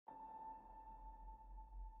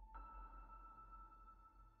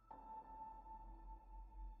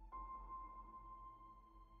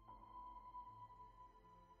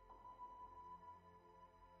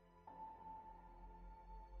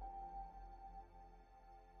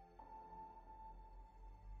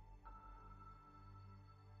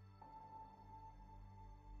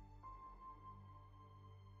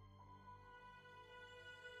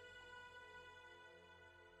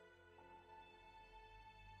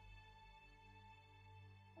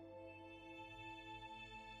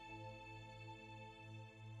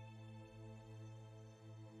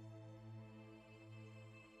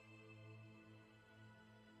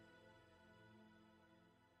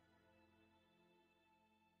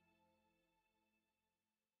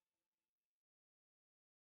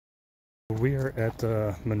We are at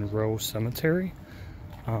the Monroe Cemetery.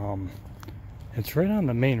 It's right on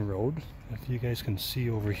the main road. If you guys can see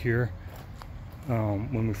over here,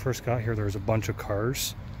 when we first got here there was a bunch of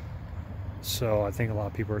cars, so I think a lot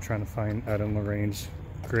of people are trying to find Ed and Lorraine's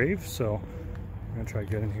grave, so I'm gonna try to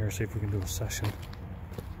get in here and see if we can do a session. I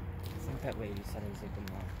think that lady said it was like in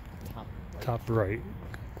the top right. Top right.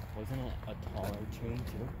 Wasn't it a taller tomb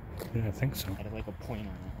too? Yeah, I think so. It had like a point on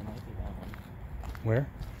it. It might be that one. Where?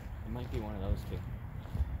 It might be one of those two.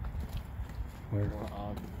 Where?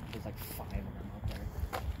 Or, there's like 5 of them out there.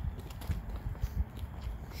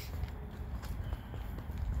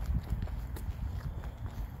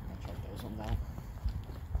 I'll check those ones out.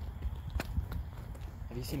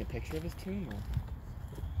 Have you seen a picture of his tomb? Or?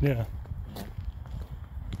 Yeah. Yeah.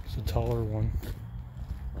 It's a taller one.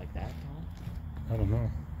 Like that tall? I don't know.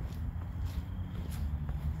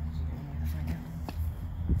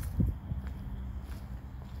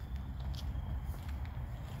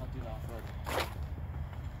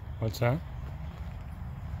 What's that?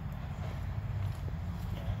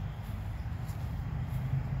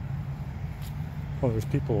 Oh, there's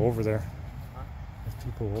people over there. Huh? There's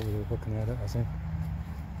people over there looking at it, I think.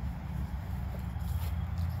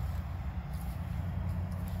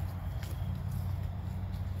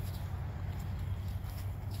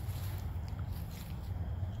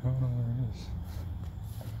 I don't know where it is.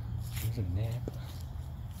 There's a nap.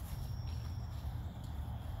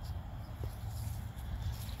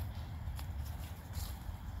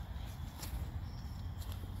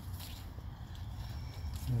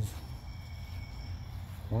 There's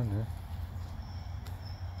one there.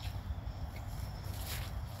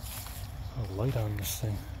 There's a light on this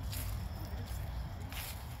thing.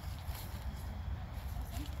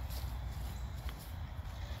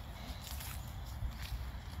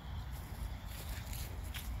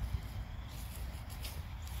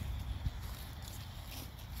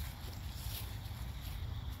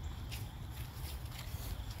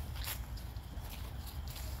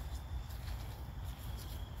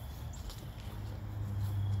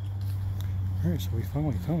 Alright, so we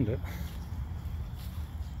finally found it.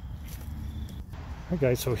 Alright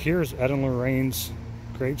guys, so here's Ed and Lorraine's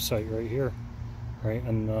gravesite right here, right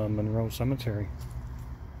in Monroe Cemetery.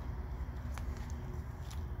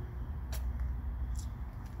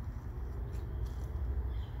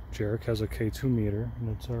 Jarek has a K2 meter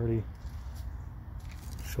and it's already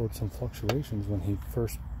showed some fluctuations when he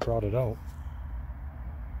first brought it out.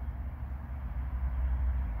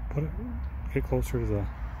 Get closer to the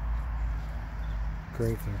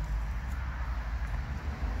grave there.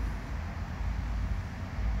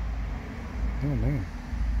 Oh man.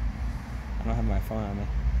 I don't have my phone on me.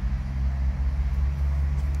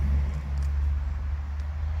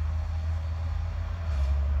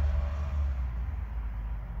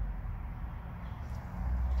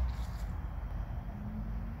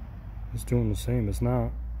 It's doing the same. It's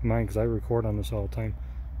not mine because I record on this all the time.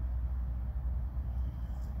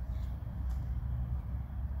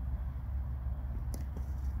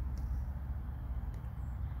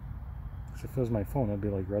 If it was my phone, it'd be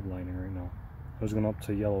like redlining right now. It was going up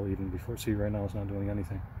to yellow even before. See, right now it's not doing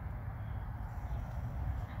anything.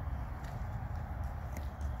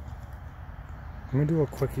 I'm gonna do a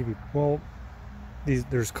quick EV. Well,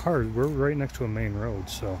 there's cars. We're right next to a main road,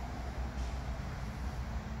 so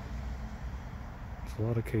it's a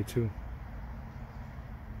lot of K2.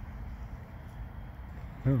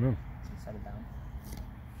 I don't know. Set it down.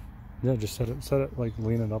 Yeah, just set it like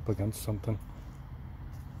lean it up against something.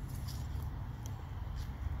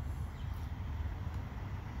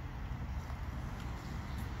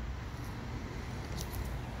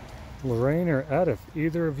 Lorraine or Ed, if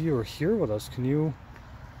either of you are here with us, can you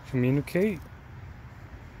communicate?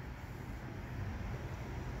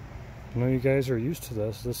 I know you guys are used to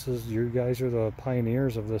this. You guys are the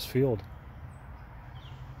pioneers of this field.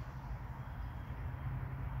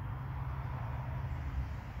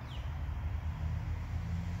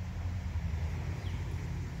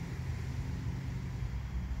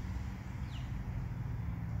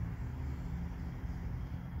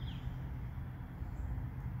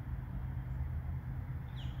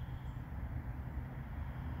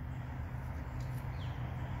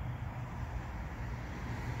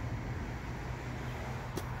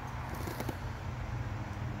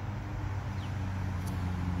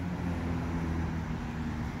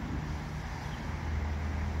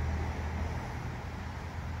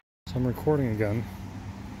 So I'm recording again.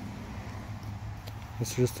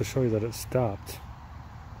 This is just to show you that it stopped.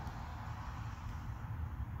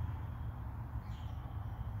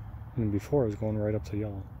 And before it was going right up to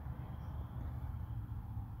yellow.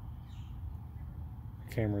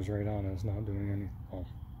 Camera's right on it. It's not doing any. Oh.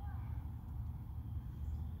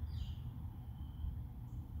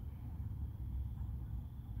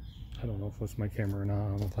 I don't know if it's my camera or not. I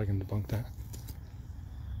don't know if I can debunk that.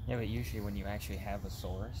 Yeah, but usually when you actually have a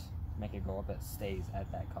source, make it go up, it stays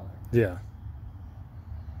at that color. Yeah.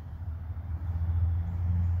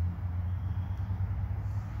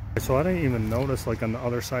 So I didn't even notice, like on the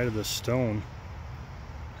other side of the stone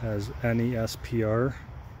has NESPR,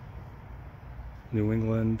 New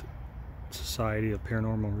England Society of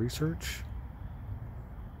Paranormal Research,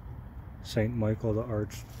 Saint Michael the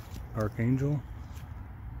Archangel,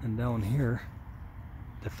 and down here,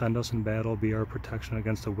 defend us in battle, be our protection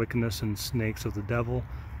against the wickedness and snakes of the devil.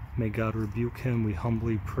 May God rebuke him, we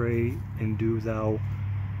humbly pray, and do thou,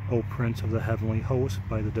 O Prince of the heavenly host,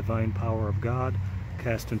 by the divine power of God,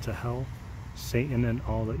 cast into hell Satan and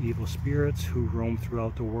all the evil spirits who roam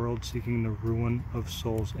throughout the world seeking the ruin of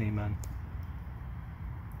souls. Amen.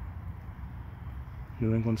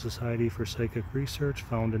 New England Society for Psychic Research,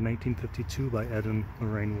 founded in 1952 by Ed and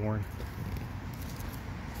Lorraine Warren.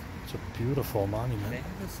 It's a beautiful monument. Do they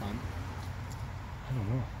have a son? I don't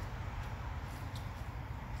know.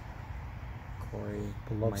 Corey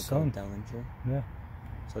Beloved Michael son. Dellinger. Yeah,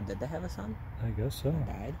 So did they have a son? I guess so.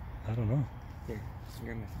 Died? I don't know. Here,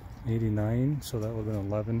 you're my 89, so that would have been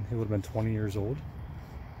 11. He would have been 20 years old.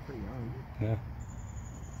 pretty young. Yeah.